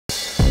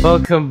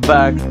Welcome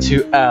back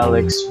to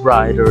Alex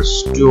Rider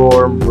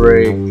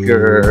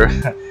Stormbeaker.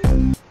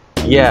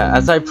 Yeah,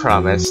 as I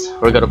promised,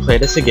 we're gonna play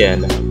this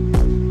again.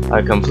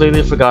 I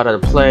completely forgot how to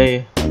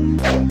play.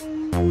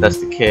 That's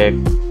the kick.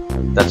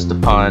 That's the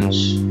punch.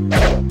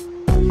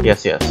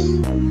 Yes.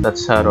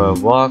 That's how to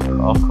walk,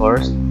 of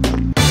course.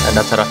 And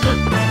that's how to...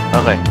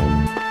 Okay.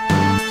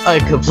 I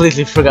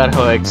completely forgot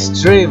how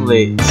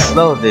extremely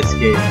slow this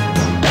game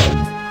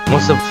is.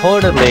 Most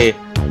importantly,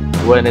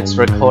 when it's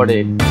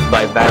recorded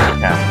by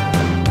Bandicam.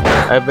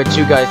 I bet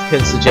you guys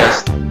can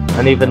suggest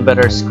an even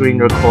better screen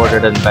recorder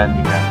than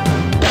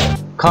Bandicam.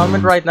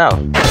 Comment right now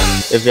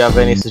if you have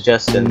any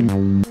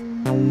suggestion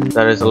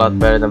that is a lot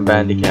better than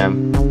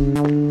Bandicam.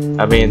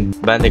 I mean,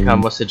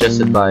 Bandicam was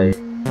suggested by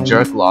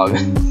Jerklog.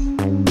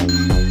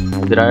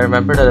 Did I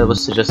remember that it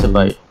was suggested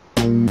by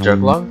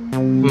Jerklog?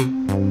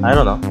 I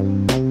don't know.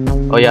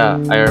 Oh yeah,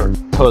 I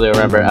totally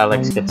remember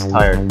Alex Gets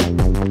Tired.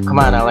 Come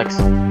on, Alex.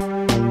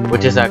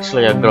 Which is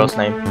actually a girl's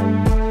name.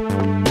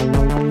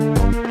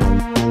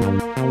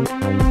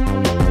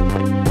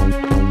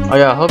 Oh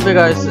yeah, hope you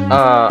guys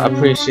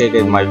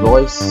appreciated my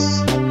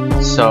voice.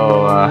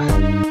 So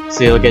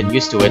you'll get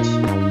used to it.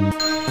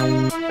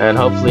 And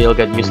hopefully you'll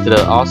get used to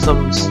the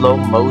awesome slow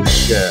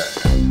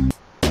motion.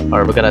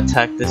 Alright, we're gonna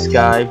attack this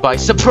guy by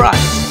surprise!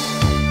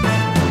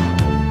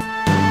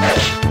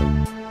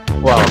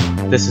 Wow,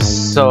 this is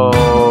so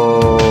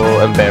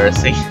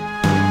embarrassing.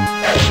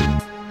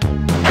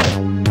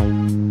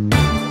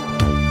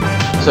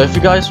 So if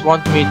you guys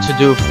want me to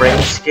do frame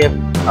skip,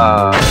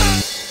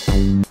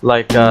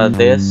 like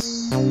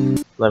this,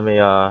 let me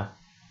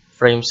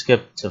frame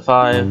skip to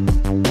 5.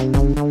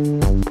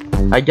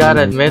 I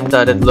gotta admit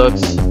that it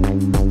looks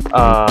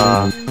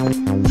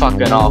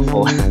fucking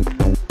awful,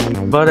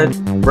 but it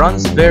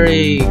runs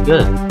very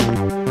good.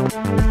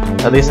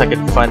 At least I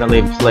can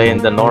finally play in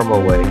the normal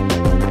way,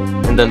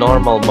 in the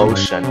normal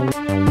motion.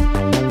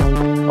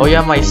 Oh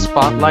yeah, my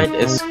spotlight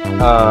is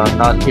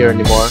not here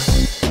anymore.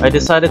 I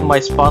decided my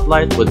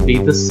spotlight would be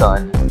the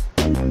sun.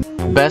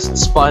 Best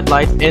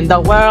spotlight in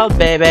the world,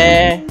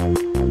 baby!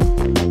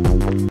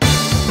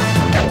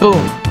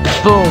 Boom!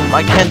 Boom!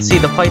 I can't see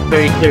the fight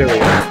very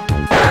clearly.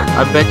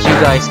 I bet you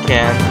guys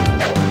can.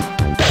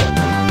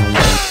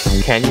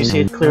 Can you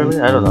see it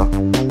clearly? I don't know.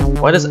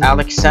 Why does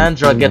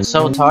Alexandra get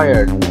so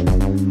tired?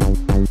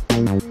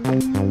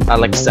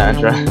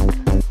 Alexandra.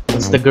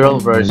 It's the girl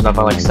version of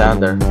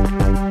Alexander.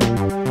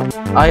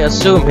 I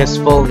assume his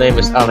full name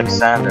is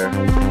Alexander.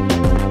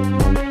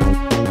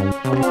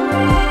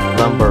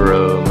 Lumber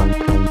room.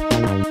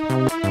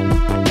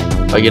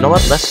 Oh, you know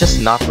what? Let's just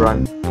not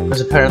run.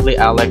 Because apparently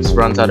Alex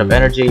runs out of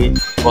energy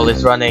while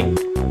he's running,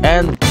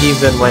 and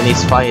even when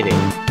he's fighting.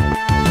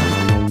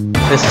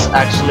 This is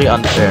actually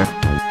unfair.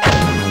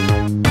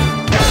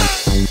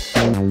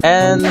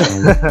 And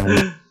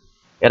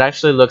it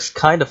actually looks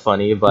kind of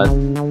funny, but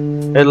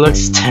it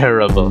looks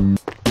terrible.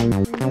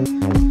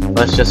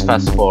 Let's just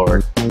fast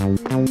forward.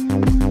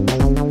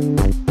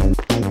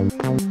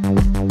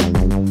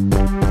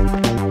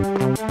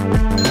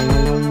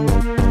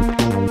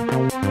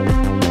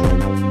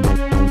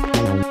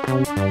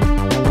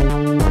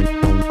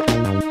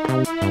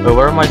 But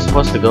where am I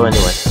supposed to go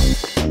anyway?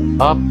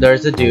 Oh,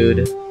 there's a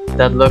dude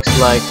that looks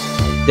like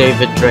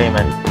David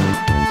Draymond.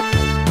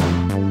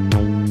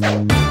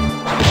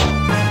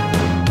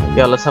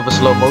 Yeah, let's have a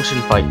slow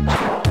motion fight.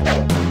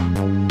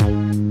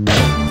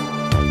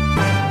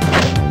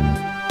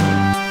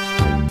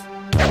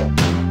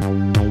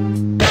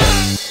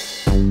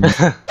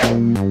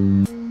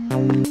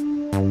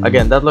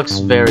 Again, that looks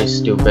very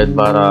stupid,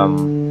 but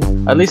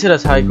at least it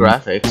has high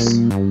graphics.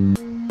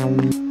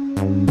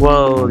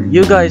 Well,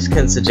 you guys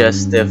can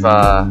suggest if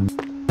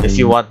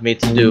you want me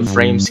to do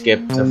frame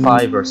skip to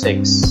 5 or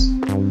 6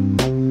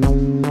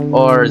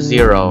 or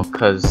 0,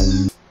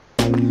 cause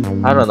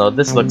I don't know,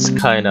 this looks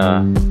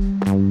kinda...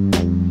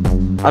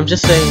 I'm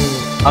just saying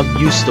I'm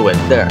used to it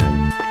there.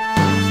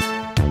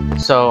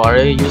 So are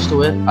you used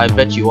to it? I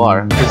bet you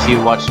are, because you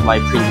watched my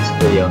previous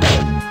video.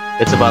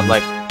 It's about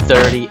like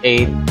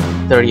 38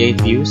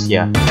 views,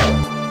 yeah.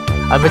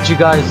 I bet you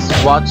guys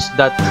watched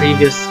that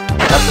previous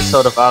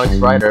episode of Alex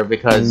Rider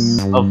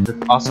because of the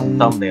awesome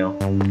thumbnail.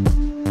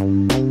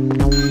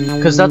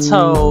 Because that's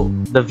how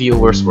the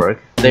viewers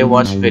work. They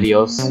watch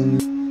videos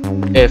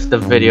if the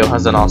video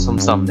has an awesome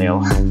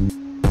thumbnail.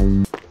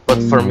 But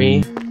for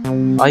me,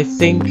 I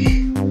think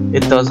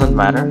it doesn't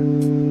matter.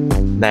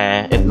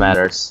 Nah, it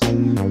matters.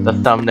 The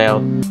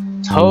thumbnail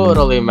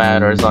totally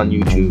matters on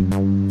YouTube.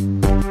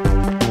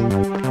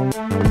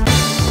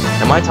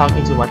 Am I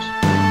talking too much?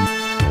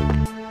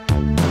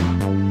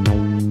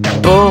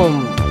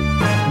 Boom!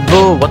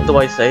 Boom! What do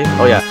I say?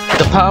 Oh yeah.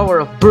 The power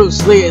of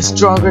Bruce Lee is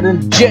stronger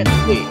than Jet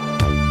Li!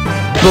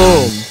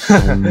 Boom!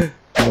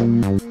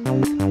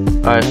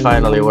 Alright,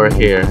 finally we're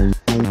here.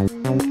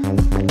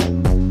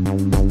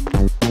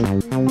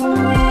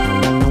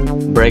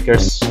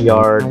 Breaker's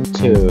Yard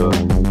 2.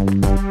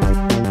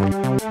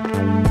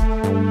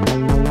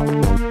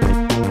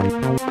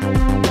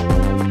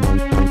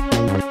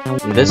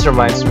 This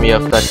reminds me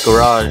of that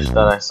garage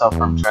that I saw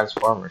from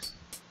Transformers.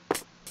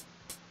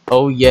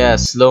 Oh yeah,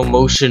 slow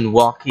motion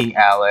walking,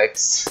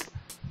 Alex.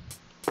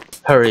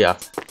 Hurry up.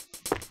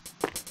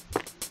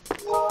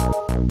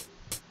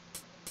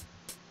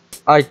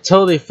 I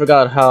totally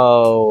forgot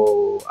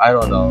how, I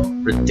don't know,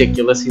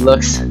 ridiculous he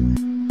looks.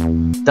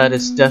 That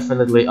is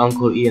definitely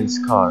Uncle Ian's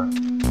car.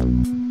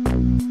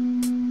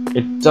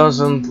 It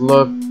doesn't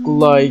look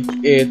like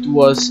it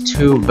was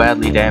too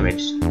badly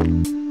damaged.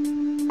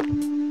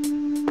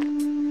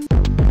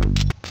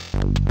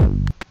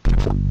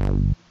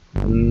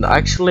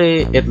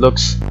 Actually, it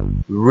looks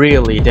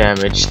really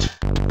damaged.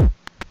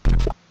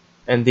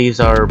 And these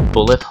are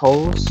bullet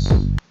holes?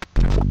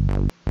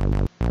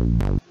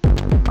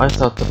 I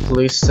thought the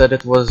police said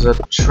it was a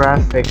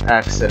traffic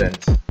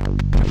accident.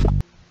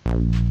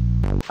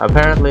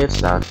 Apparently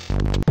it's not.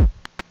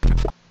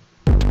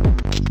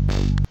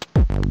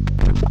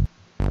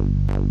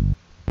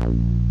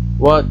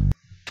 What?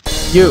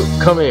 You,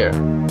 come here.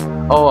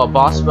 Oh, a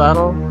boss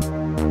battle?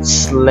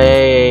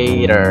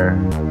 Slater.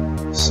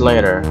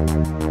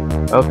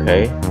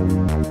 Okay.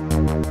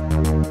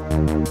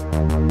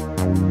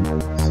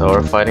 So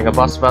we're fighting a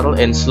boss battle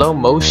in slow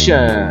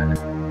motion.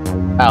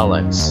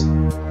 Alex,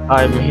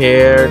 I'm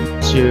here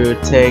to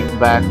take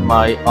back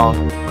my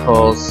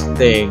uncle's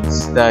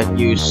things that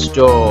you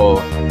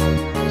stole.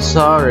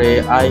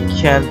 Sorry, I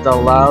can't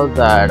allow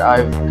that.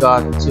 I've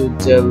got to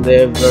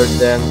deliver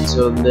them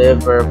to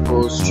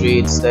Liverpool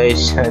Street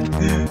Station.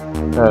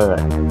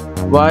 Alright.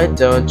 Why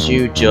don't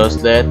you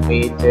just let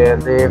me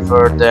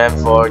deliver them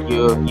for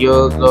you? You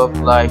look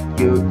like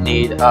you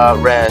need a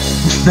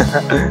rest.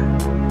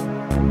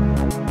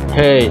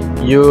 Hey,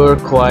 you're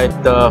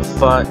quite the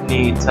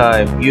funny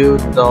type. You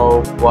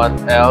know what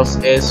else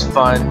is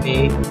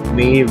funny?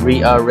 Me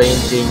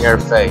rearranging your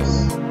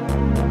face.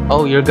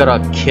 Oh, you're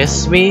gonna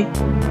kiss me?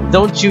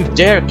 Don't you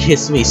dare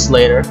kiss me,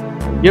 Slater.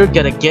 You're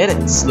gonna get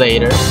it,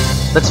 Slater.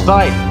 Let's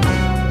fight.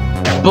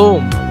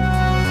 Boom.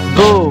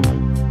 Boom.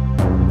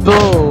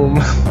 Boom.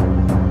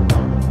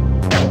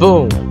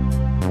 Boom.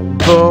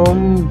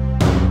 Boom.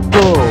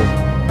 Boom.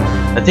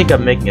 I think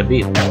I'm making a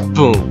beat.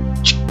 Boom.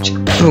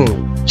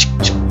 Boom.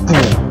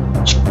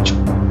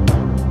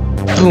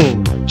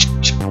 Boom.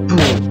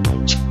 Boom.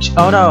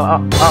 Oh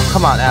no. Oh,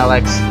 come on,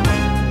 Alex.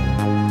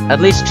 At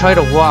least try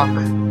to walk.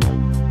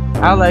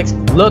 Alex,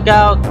 look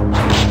out.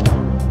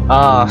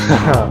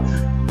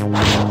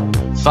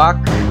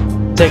 Fuck.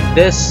 Take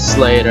this,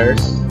 Slater.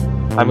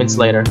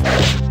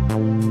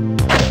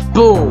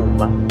 Boom.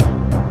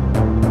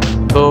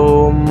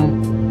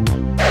 Boom.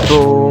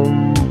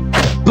 Boom.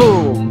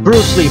 Boom.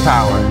 Bruce Lee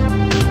power.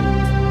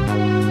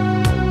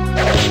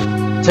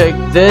 Take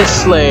this,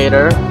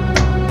 Slater.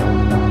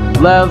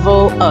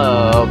 Level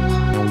up.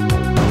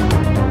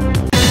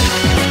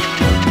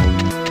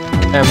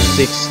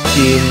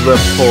 M16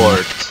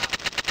 report.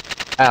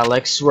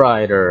 Alex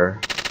Ryder.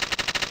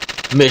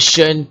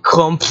 Mission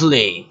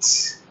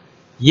complete.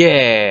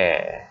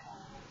 Yeah.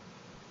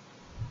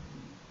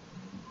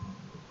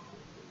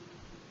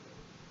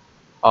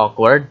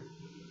 Awkward.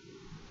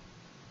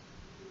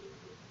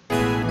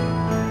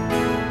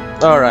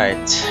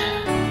 Alright.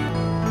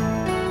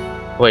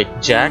 Wait,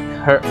 Jack?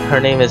 Her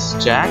name is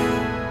Jack?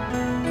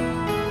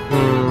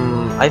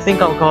 I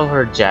think I'll call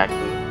her Jackie,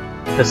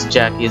 because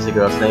Jackie is a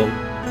girl's name,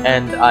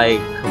 and I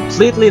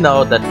completely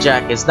know that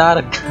Jack is not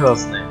a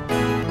girl's name.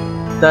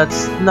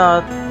 That's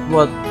not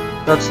what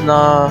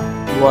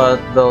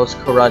those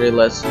karate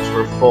lessons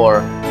were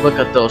for. Look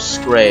at those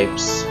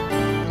scrapes.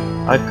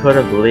 I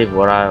couldn't believe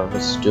what I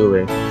was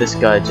doing. This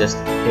guy just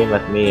came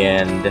at me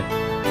and...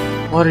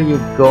 What are you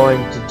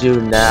going to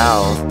do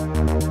now?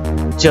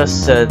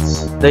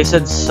 They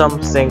said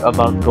something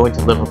about going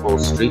to Liverpool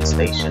Street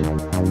Station.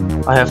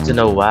 I have to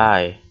know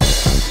why.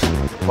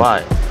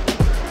 Why?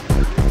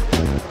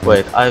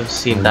 Wait, I've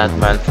seen that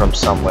man from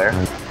somewhere.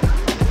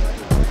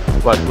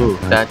 What, who?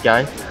 That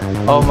guy?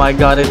 Oh my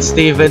god, it's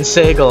Steven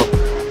Seagal!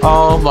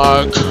 Oh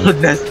my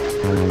goodness!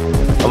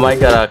 Am I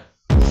gonna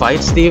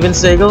fight Steven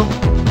Seagal?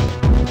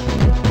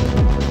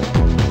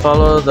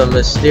 Follow the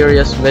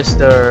mysterious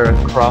Mr.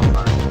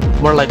 Crawford.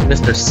 More like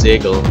Mr.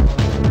 Seagal.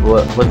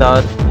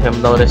 Without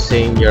him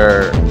noticing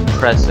your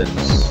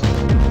presence.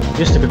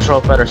 Use the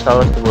control pad or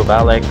stylus to move,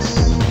 Alex.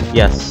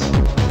 Yes.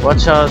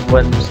 Watch out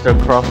when Mr.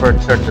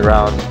 Crawford turns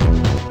around.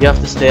 You have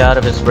to stay out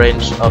of his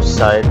range of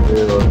sight.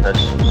 We will touch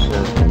you.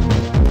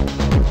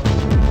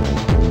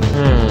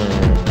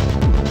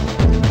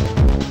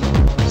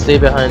 Stay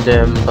behind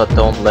him, but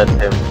don't let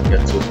him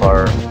get too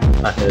far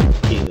ahead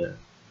either.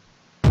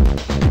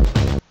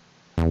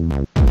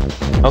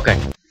 Okay.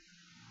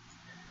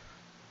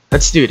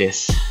 Let's do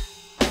this.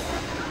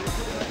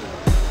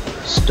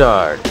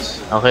 Start.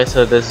 Okay,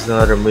 so this is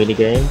another mini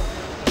game.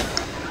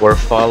 We're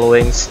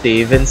following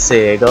Steven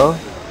Seagal.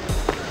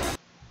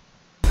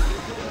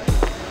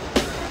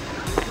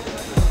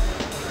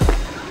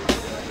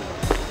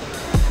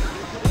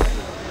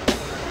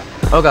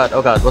 Oh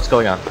god, what's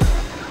going on?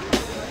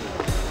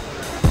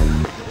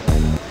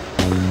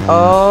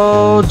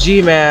 Oh,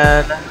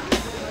 G-man.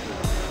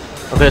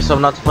 Okay, so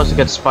I'm not supposed to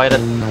get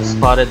spotted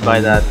by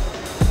that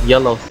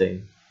yellow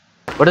thing.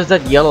 Where does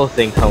that yellow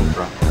thing come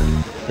from?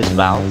 his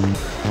mouth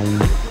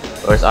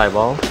or his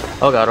eyeball.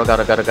 Oh god, oh god,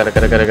 oh god, oh god, oh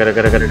god, oh god, oh god, oh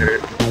god, oh god, oh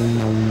god.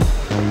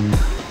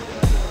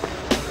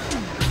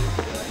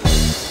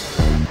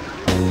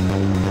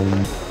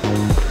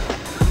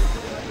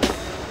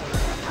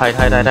 Hide,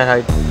 hide, hide,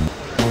 hide, hide.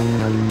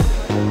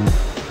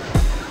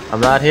 I'm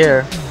not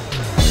here.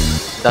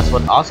 That's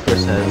what Oscar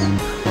says.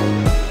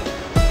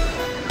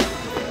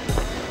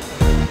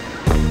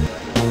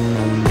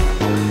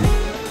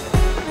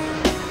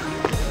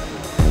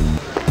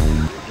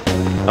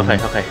 Okay,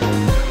 okay.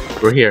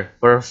 We're here.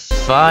 We're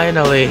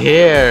finally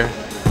here.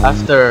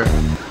 After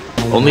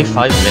only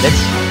 5 minutes.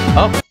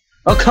 Oh,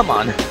 oh, come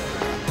on.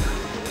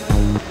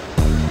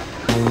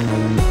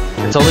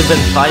 It's only been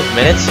 5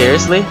 minutes,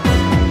 seriously?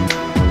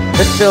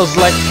 It feels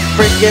like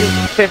freaking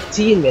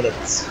 15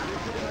 minutes.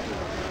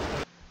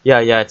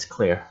 Yeah, it's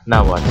clear.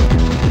 Now what?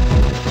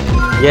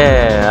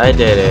 Yeah, I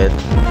did it.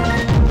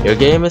 Your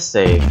game is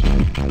saved.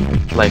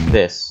 Like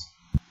this.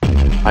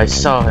 I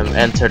saw him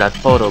enter that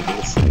photo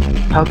booth.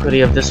 How could he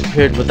have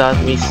disappeared without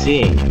me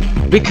seeing?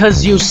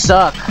 Because you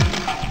suck!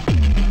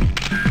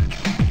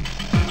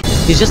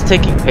 He's just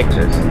taking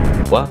pictures.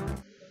 What?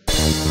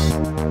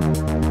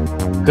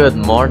 Good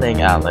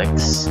morning,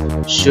 Alex.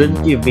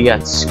 Shouldn't you be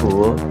at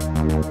school?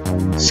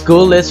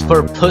 School is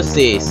for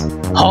pussies.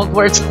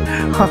 Hogwarts?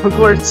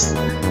 Hogwarts?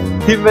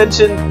 He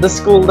mentioned the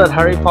school that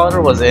Harry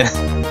Potter was in.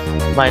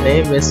 My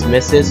name is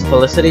Mrs.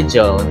 Felicity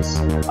Jones.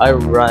 I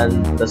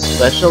run the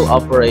Special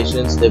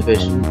Operations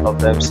Division of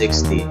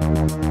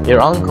M16. Your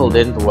uncle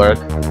didn't work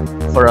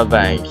for a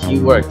bank, he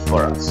worked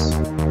for us.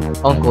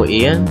 Uncle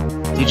Ian?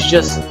 Did you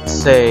just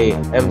say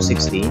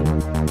M16?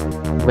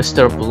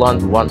 Mr.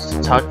 Blunt wants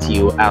to talk to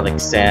you,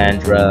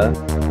 Alexandra.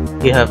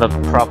 We have a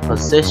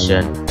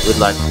proposition we'd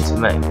like to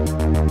make.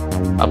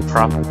 A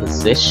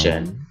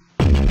proposition?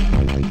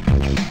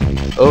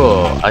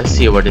 Oh, I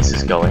see where this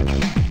is going.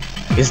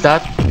 Is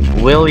that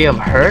William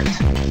Hurt?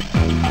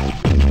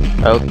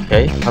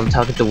 Okay, I'm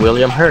talking to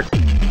William Hurt.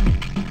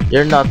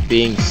 You're not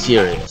being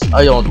serious.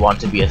 I don't want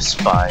to be a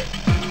spy.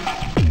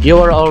 You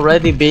are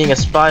already being a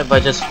spy by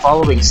just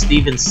following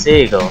Steven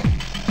Seagal.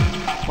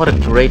 What a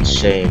great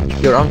shame.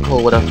 Your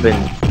uncle would have been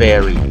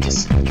very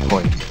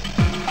disappointed.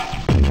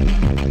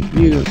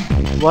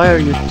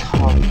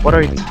 What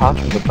are you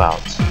talking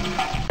about?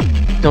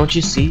 Don't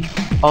you see?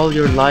 All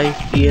your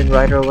life, Ian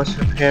Ryder was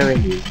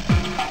preparing you.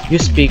 You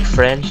speak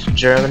French,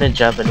 German, and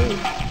Japanese.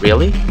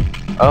 Really?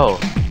 Oh,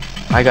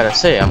 I gotta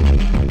say,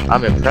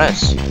 I'm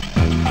impressed.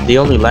 The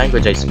only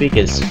language I speak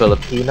is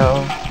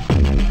Filipino,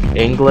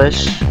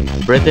 English,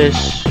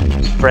 British,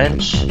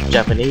 French,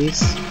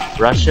 Japanese,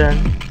 Russian,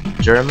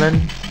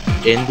 German,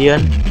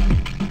 Indian,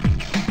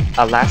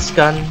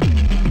 Alaskan.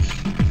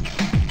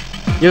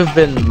 You've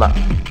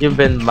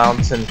been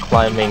mountain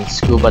climbing,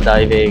 scuba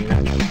diving.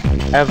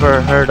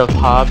 Ever heard of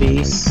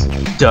hobbies?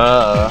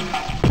 Duh.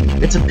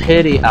 It's a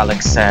pity,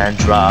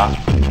 Alexandra.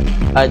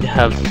 I'd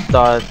have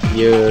thought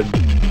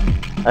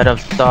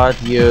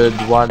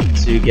you'd want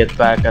to get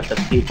back at the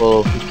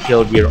people who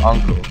killed your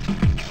uncle.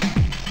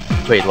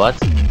 Wait, what?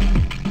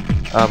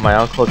 My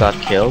uncle got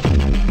killed?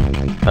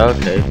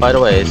 Okay, by the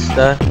way,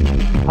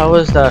 how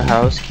is that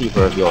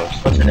housekeeper of yours?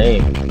 What's her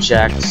name?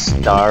 Jack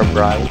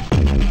Starbright?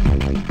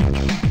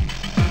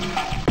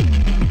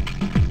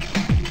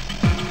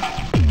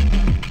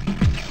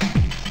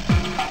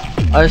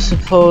 I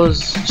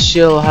suppose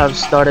she'll have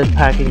started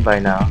packing by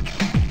now.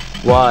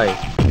 Why?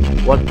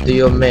 What do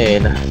you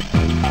mean?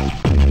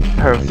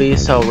 Her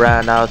visa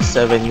ran out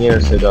 7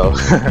 years ago.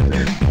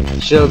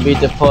 She'll be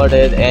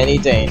deported any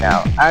day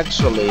now.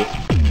 Actually,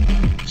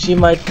 she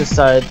might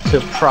decide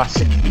to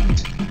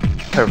prosecute.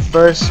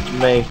 First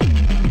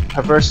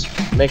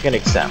make an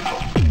example.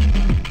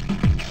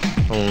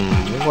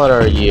 What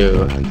are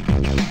you?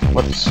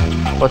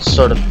 What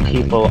sort of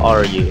people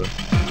are you?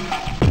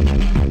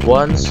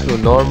 Ones who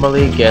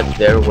normally get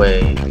their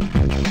way.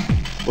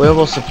 We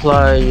will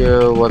supply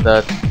you with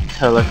a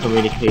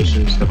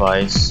telecommunications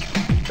device,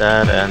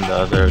 that and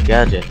other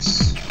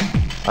gadgets.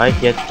 I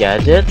get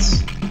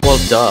gadgets? Well,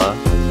 duh.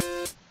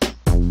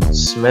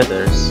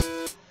 Smithers.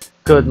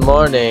 Good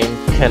morning.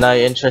 Can I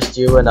interest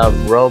you in a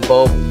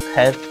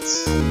robo-pet?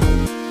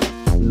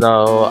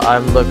 No,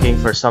 I'm looking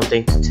for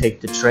something to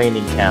take to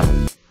training camp.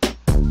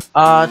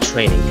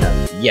 Training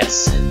camp.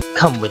 Yes.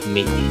 Come with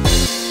me.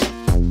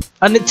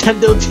 A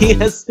Nintendo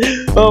DS!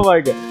 Oh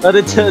my god, a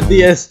Nintendo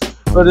DS!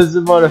 What is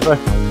the modifier?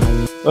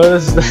 What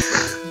is the...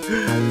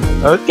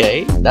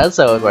 Okay, that's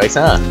how it works,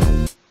 huh?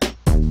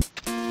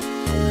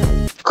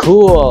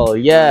 Cool,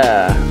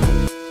 yeah!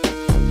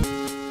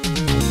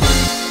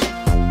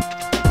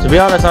 To be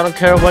honest, I don't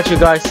care what you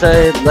guys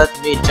say, let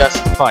me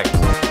just fight.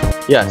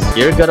 Yes,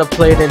 you're gonna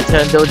play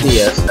Nintendo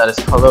DS that is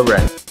color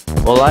red,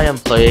 while I am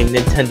playing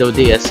Nintendo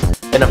DS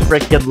in a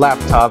freaking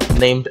laptop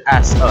named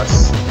As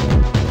Us.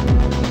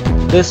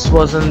 This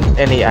wasn't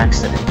any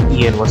accident.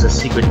 Ian was a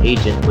secret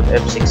agent with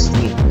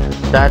M16.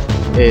 That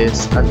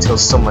is until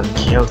someone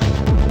killed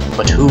him.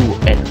 But who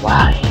and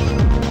why?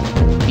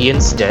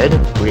 Ian's dead?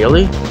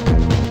 Really?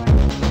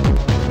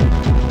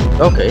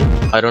 Okay,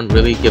 I don't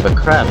really give a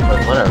crap,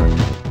 but whatever.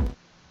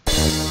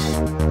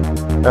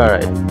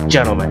 Alright,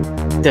 gentlemen,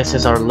 this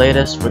is our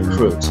latest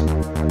recruit.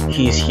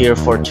 He's here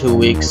for 2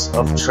 weeks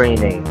of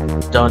training.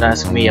 Don't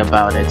ask me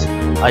about it.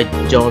 I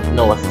don't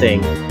know a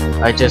thing.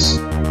 I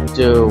just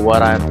do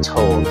what I'm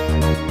told.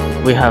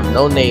 We have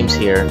no names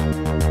here.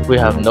 We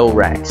have no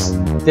ranks.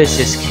 This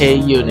is K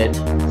Unit,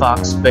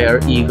 Fox,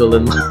 Bear, Eagle,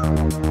 and...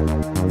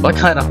 What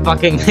kind of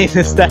fucking name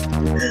is that?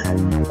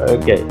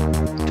 Okay.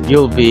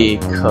 You'll be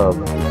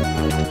Cub.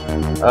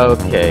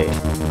 Okay.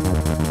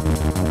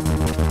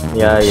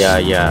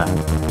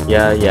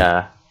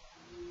 Yeah.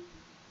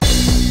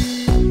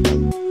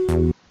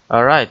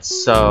 Alright,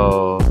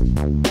 so...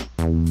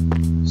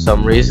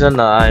 some reason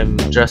I'm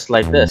dressed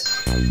like this.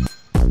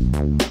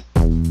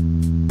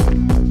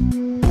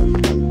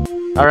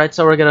 Alright,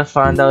 so we're gonna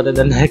find out in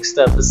the next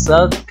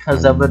episode,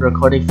 because I've been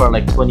recording for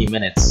like 20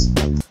 minutes.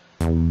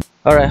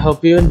 Alright,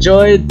 hope you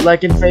enjoyed,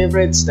 like and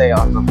favorite, stay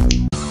awesome.